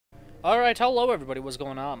Alright, hello everybody, what's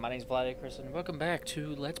going on? My name's Vladicarus and welcome back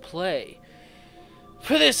to Let's Play.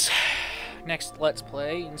 For this next Let's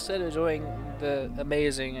Play, instead of doing the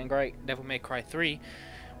amazing and great Devil May Cry 3,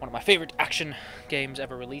 one of my favorite action games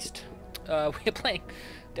ever released, we're playing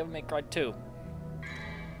Devil May Cry 2.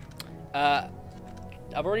 I've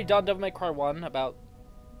already done Devil May Cry 1 about,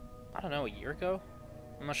 I don't know, a year ago?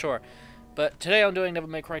 I'm not sure. But today I'm doing Devil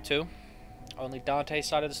May Cry 2. Only Dante's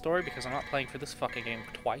side of the story because I'm not playing for this fucking game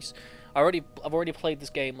twice. I've already played this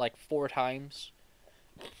game like 4 times.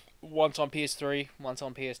 Once on PS3, once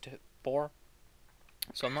on PS4.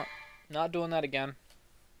 So I'm not doing that again.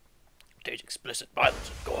 Stage explicit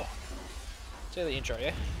violence and gore. Say the intro,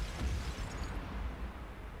 yeah?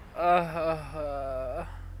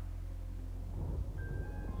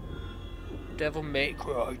 Devil May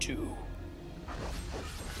Cry 2.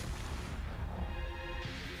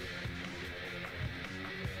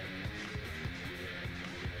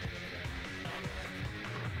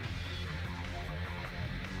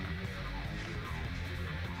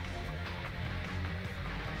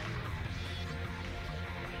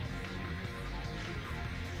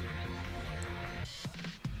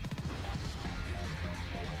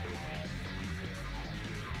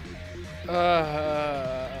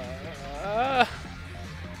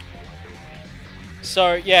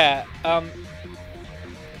 So yeah,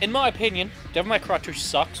 in my opinion, Devil May Cry 2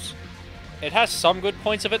 sucks. It has some good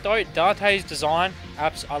points of it though. Dante's design,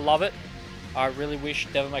 I love it. I really wish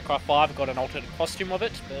Devil May Cry 5 got an alternate costume of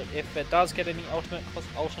it, but if it does get any alternate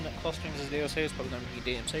costumes as DLC, it's probably going to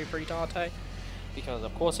be DMC free Dante, because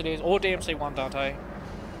of course it is, or DMC 1 Dante,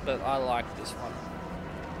 but I like this one.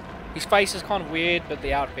 His face is kind of weird, but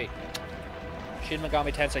the outfit, Shin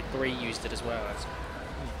Megami Tensei 3 used it as well.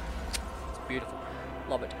 It's beautiful.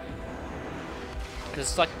 Love it. Because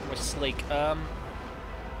it's like more sleek.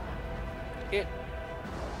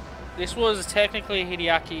 This was technically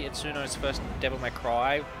Hideaki Itsuno's first Devil May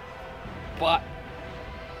Cry, but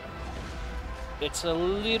it's a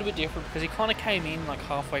little bit different because he kind of came in like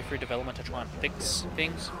halfway through development to try and fix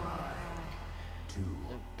things.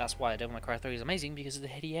 That's why Devil May Cry 3 is amazing, because of the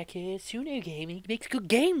Hideaki Itsuno game. He makes good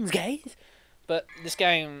games, guys. But this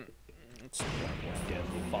game, it's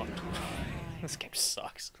fucked. This game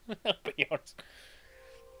sucks. I'll be honest.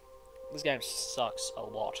 This game sucks a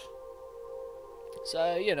lot.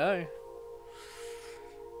 So, you know,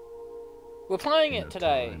 we're playing it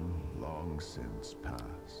today. Long since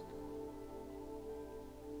past.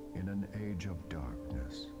 In an age of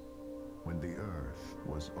darkness, when the earth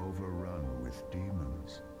was overrun with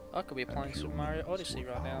demons, I could be playing Super Mario Odyssey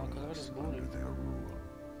right now because I just bought it.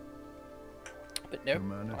 But nope,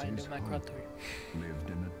 I ain't doing May Cry 3. Lived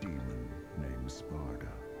in a demon named Sparda,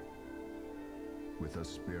 with a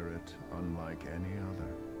spirit unlike any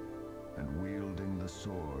other, and wielding the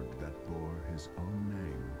sword that bore his own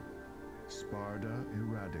name, Sparda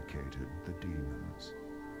eradicated the demons.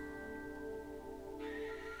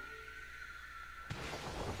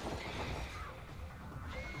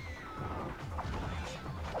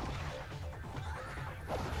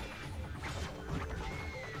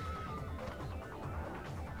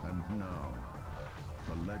 And now,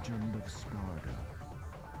 the legend of Sparda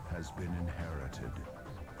has been inherited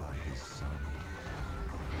by his son,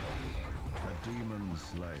 the demon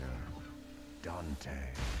slayer, Dante.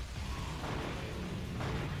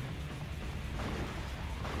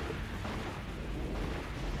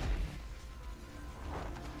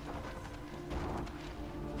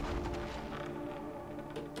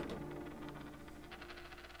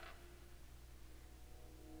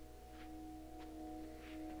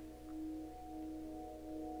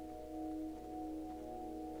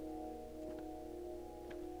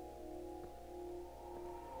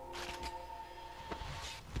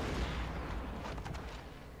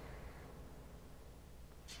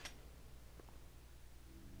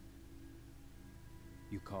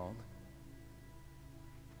 You called?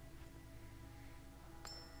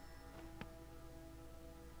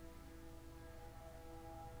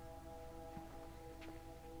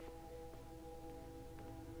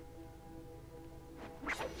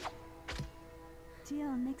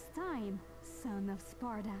 Till next time, son of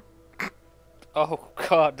Sparda. Oh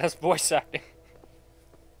god, that's voice acting.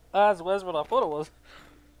 That's what I thought it was.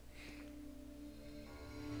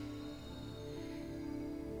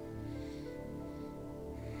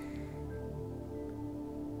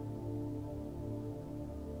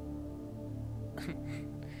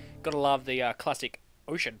 Gotta love the classic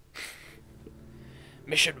ocean.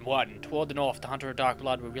 Mission 1. Toward the north, the Hunter of Dark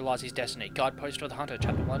Blood will realize his destiny. Guidepost for the Hunter,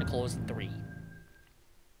 Chapter 1, Clause 3.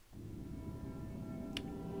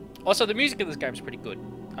 Also, the music in this game is pretty good.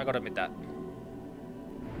 I gotta admit that.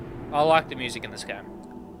 I like the music in this game.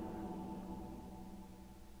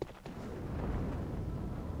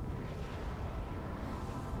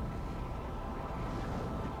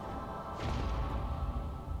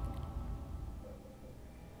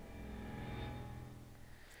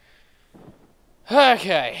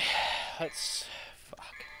 Okay, let's...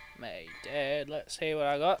 Fuck me dead. Let's see what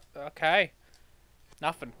I got. Okay.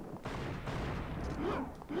 Nothing.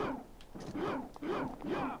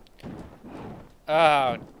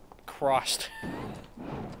 Oh, Christ.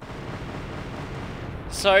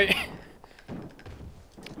 So,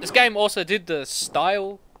 this game also did the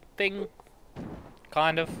style thing,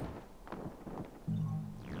 kind of.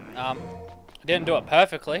 Didn't do it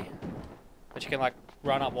perfectly, but you can like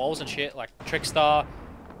run up walls and shit, like Trickstar.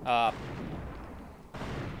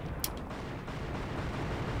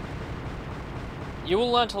 You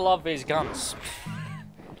will learn to love these guns.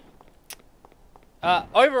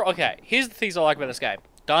 Okay, here's the things I like about this game.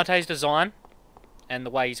 Dante's design, and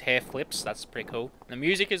the way his hair flips, that's pretty cool. The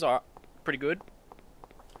music is pretty good.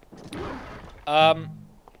 That's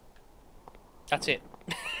it.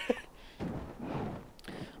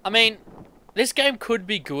 I mean, this game could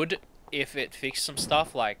be good if it fixed some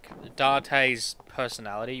stuff, like Dante's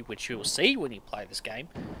personality, which you will see when you play this game,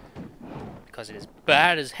 because it is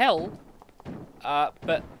bad as hell.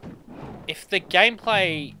 But if the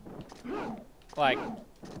gameplay, like,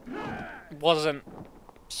 wasn't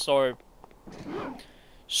so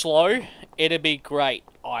slow, it'd be great,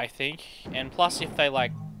 I think. And plus, if they,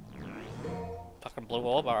 like, fucking blue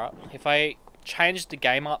orb, alright. If they changed the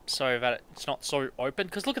game up so that it's not so open,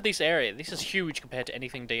 because look at this area, this is huge compared to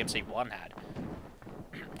anything DMC1 had.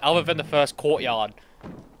 Other than the first courtyard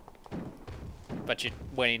that you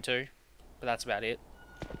went into, but that's about it.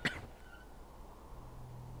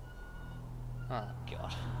 Oh,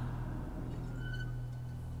 God.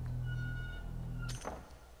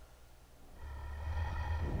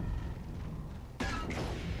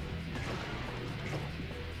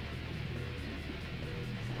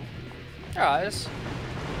 Alright,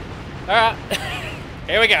 alright.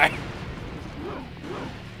 Here we go.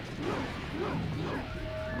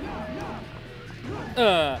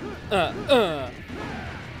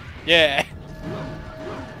 Yeah.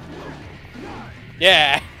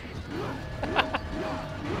 Yeah.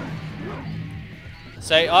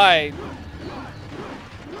 See, I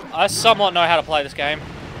somewhat know how to play this game.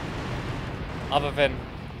 Other than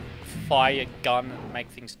fire your gun and make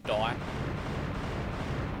things die.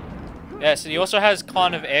 Yeah, so he also has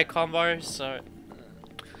kind of air combos, so...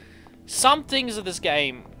 Some things of this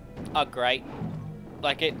game are great.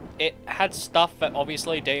 Like, it had stuff that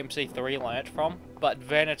obviously DMC3 learnt from, but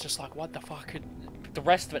then it's just like, what the fuck? The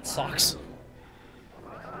rest of it sucks.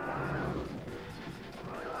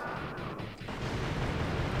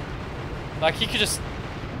 Like, you could just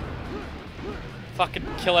fucking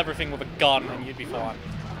kill everything with a gun and you'd be fine.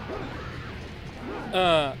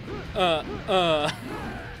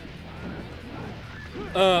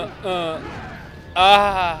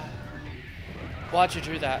 Why'd you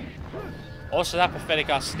do that? Also, that pathetic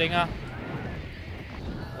ass stinger.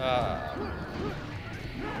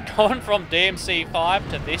 Going from DMC5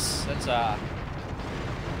 to this, that's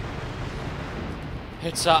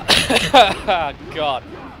it's God.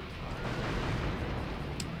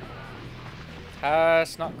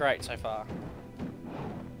 It's not great so far.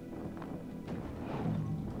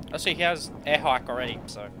 I see he has air hike already,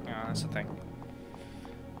 so that's the thing.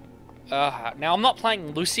 Now I'm not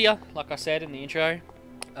playing Lucia, like I said in the intro.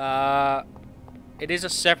 It is a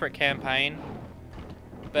separate campaign,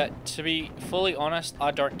 but to be fully honest,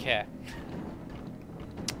 I don't care.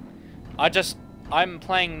 I'm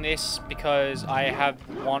playing this because I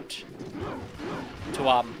want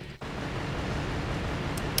to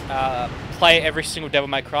play every single Devil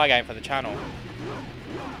May Cry game for the channel.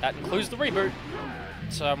 That includes the reboot.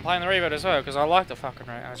 So I'm playing the reboot as well because I like the fucking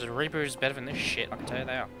reboot. The reboot is better than this shit, I can tell you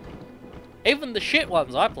that. Even the shit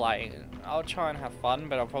ones I play, I'll try and have fun,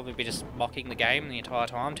 but I'll probably be just mocking the game the entire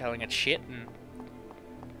time, telling it shit, and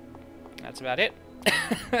that's about it.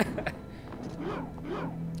 I'm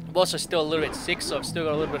also still a little bit sick, so I've still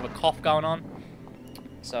got a little bit of a cough going on.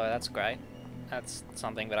 So that's great. That's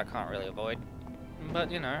something that I can't really avoid.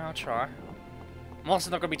 But, you know, I'll try. I'm also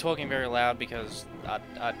not going to be talking very loud because I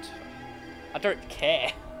don't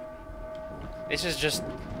care. This is just...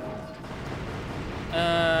 look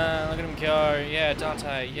at him go. Yeah,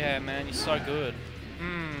 Dante. Yeah, man, you're so good.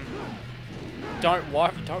 Don't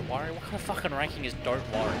worry. Don't worry. What kind of fucking ranking is don't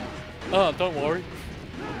worry? Oh, don't worry.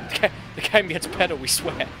 The game gets better, we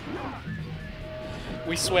swear.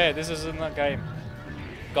 We swear, this isn't that game.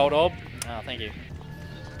 Gold orb? Oh, thank you.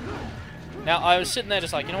 Now, I was sitting there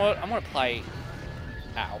just like, you know what, I'm gonna play...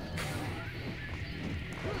 Ow.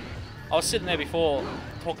 I was sitting there before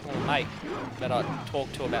talking to a mate that I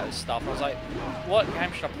talked to about this stuff. I was like, what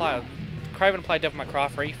game should I play? Craven played Devil May Cry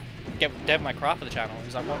 3. Devil May Cry for the channel. He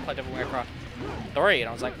was like, I want to play Devil May Cry 3. And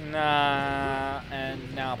I was like, nah.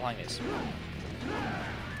 And now I'm playing this.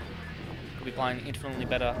 Could be playing infinitely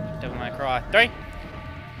better Devil May Cry 3.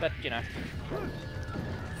 But, you know.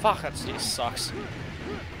 Fuck, that stinger sucks.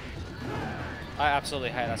 I absolutely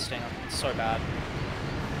hate that stinger. It's so bad.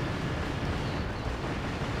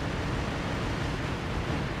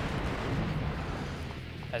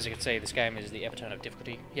 As you can see, this game is the epitome of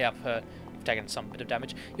difficulty. Yeah, I've taken some bit of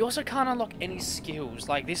damage. You also can't unlock any skills.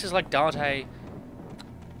 Like, this is like Dante,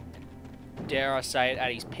 dare I say it,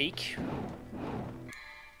 at his peak.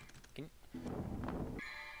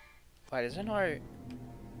 Wait, is there no...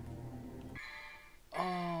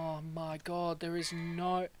 Oh my god, there is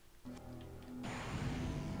no...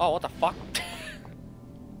 Oh, what the fuck?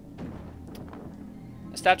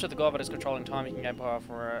 A statue of the god that is controlling time, you can gain power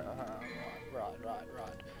for... Right.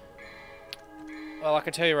 Well, I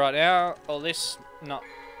can tell you right now, all this, not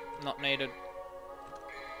needed.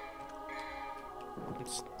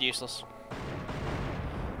 It's useless.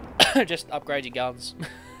 Just upgrade your guns.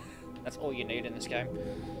 That's all you need in this game.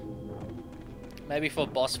 Maybe for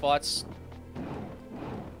boss fights,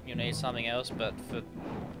 you need something else, but for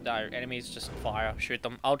no enemies, just fire, shoot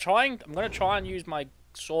them. I'm gonna try and use my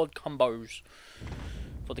sword combos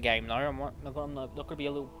for the game. No, I'm not gonna be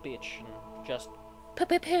a little bitch and just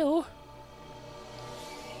pew.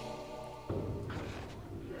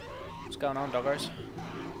 What's going on, doggos?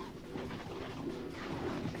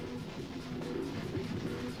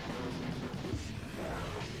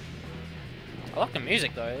 I like the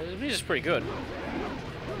music though. The music's pretty good.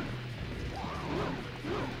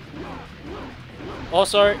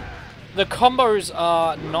 Also, the combos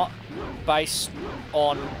are not based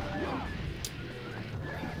on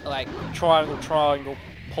like triangle, triangle,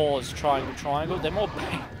 pause, triangle, triangle. They're more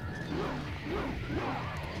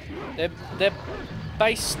they're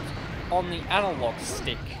based on the analog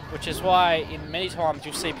stick, which is why in many times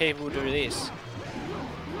you'll see people do this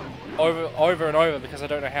over and over because they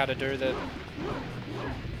don't know how to do the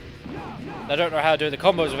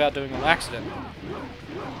combos without doing them on accident.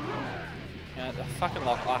 You know, the fucking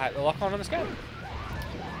lock. I hate the lock on in this game.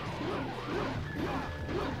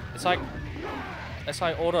 It's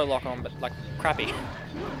like auto lock on, but like crappy.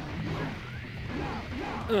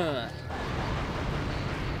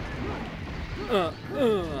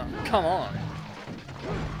 Come on.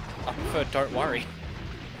 I prefer don't worry.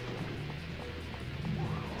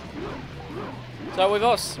 So we've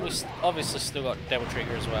obviously still got Devil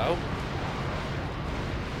Trigger as well.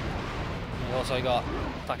 We've also got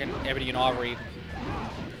fucking Ebony and Ivory.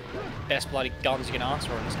 Best bloody guns you can ask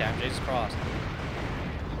for in this game, Jesus Christ.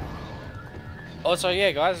 Also,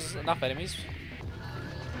 yeah guys, enough enemies.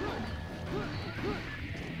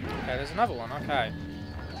 Okay, there's another one, okay.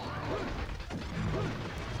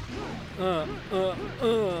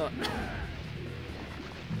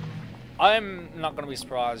 I'm not going to be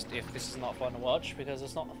surprised if this is not fun to watch, because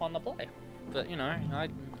it's not fun to play. But, you know, I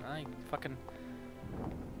fucking...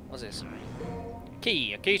 What's this?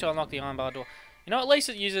 Key. A key to unlock the iron bar door. You know, at least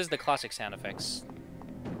it uses the classic sound effects.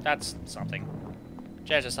 That's something.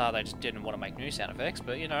 Chances are they just didn't want to make new sound effects,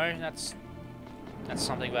 but, you know, that's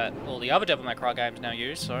something that all the other Devil May Cry games now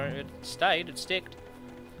use, so it stayed, it sticked.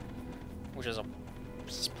 Which is a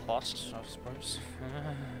plus, I suppose.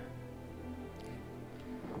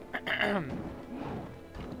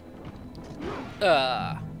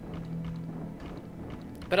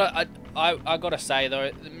 But I gotta say though,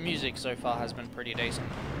 the music so far has been pretty decent.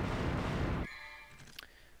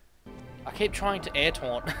 I keep trying to air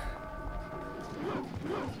taunt.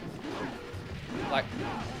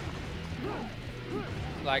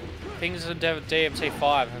 like things in DMC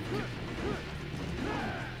 5 have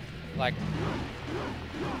like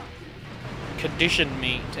conditioned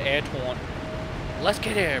me to air taunt. Let's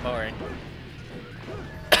get airborne.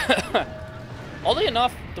 Oddly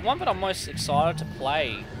enough, the one that I'm most excited to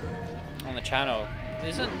play on the channel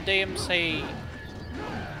isn't DMC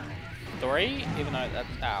 3, even though that's...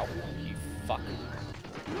 Ow, you fuck.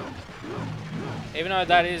 Even though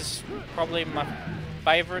that is probably my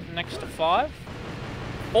favourite next to 5.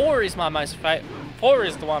 4 is my most favorite. 4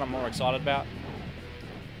 is the one I'm more excited about.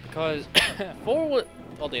 Because 4 was...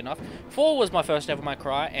 Oddly enough, 4 was my first Devil May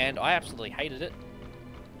Cry, and I absolutely hated it.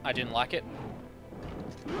 I didn't like it.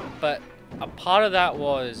 But a part of that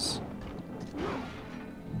was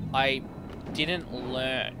I didn't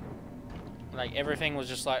learn Like, everything was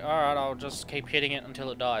just like, alright, I'll just keep hitting it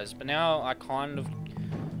until it dies. But now I kind of...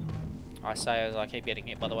 I say as I keep getting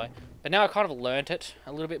hit, by the way. But now I kind of learnt it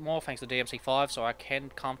a little bit more thanks to DMC5, so I can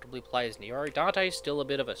comfortably play as Niori. Dante's still a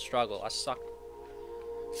bit of a struggle. I suck.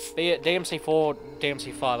 Be it DMC4,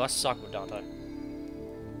 DMC5, I suck with Dante.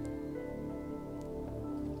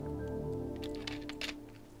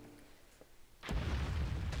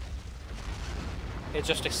 It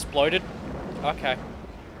just exploded? Okay.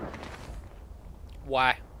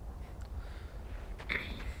 Why?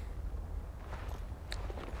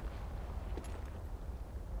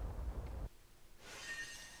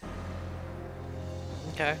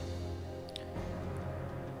 Okay.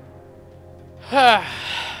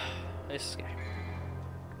 This game.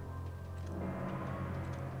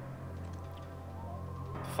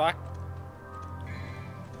 Fuck.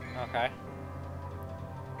 Okay.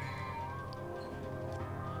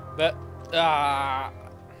 But, I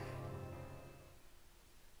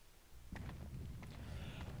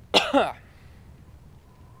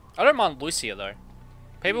don't mind Lucia though.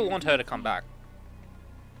 People want her to come back.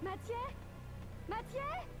 Mathieu? Mathieu?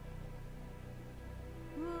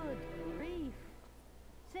 Good grief.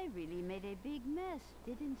 They really made a big mess,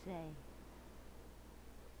 didn't they?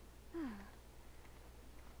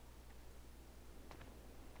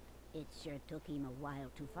 It sure took him a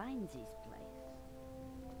while to find this place.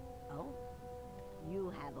 Oh,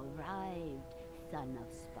 you have arrived, son of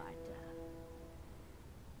Sparta.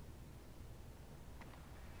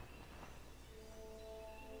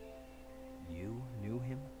 You knew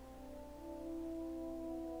him?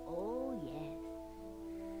 Oh, yes.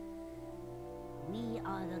 We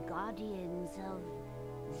are the guardians of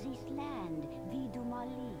this land,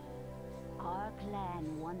 Vidumali. Our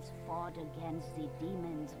clan once fought against the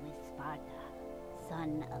demons with Sparda,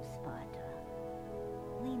 son of Sparta.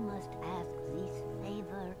 We must ask this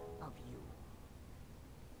favor of you.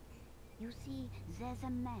 You see, there's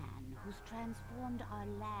a man who's transformed our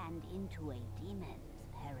land into a demon's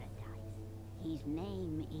paradise. His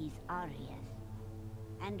name is Arius.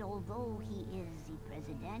 And although he is the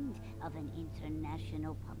president of an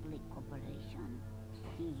international public corporation,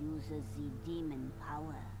 he uses the demon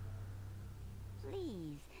power.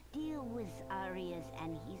 Please, deal with Arius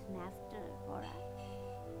and his master for us.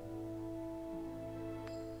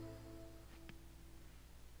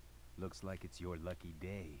 Looks like it's your lucky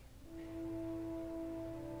day.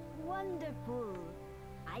 Wonderful.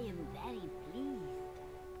 I am very pleased.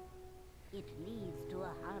 It leads to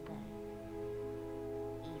a harbor.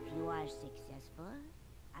 If you are successful,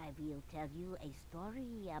 I will tell you a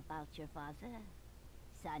story about your father,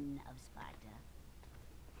 son of Sparta.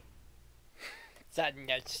 Son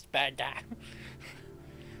of Sparta.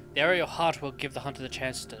 The area of heart will give the hunter the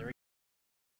chance to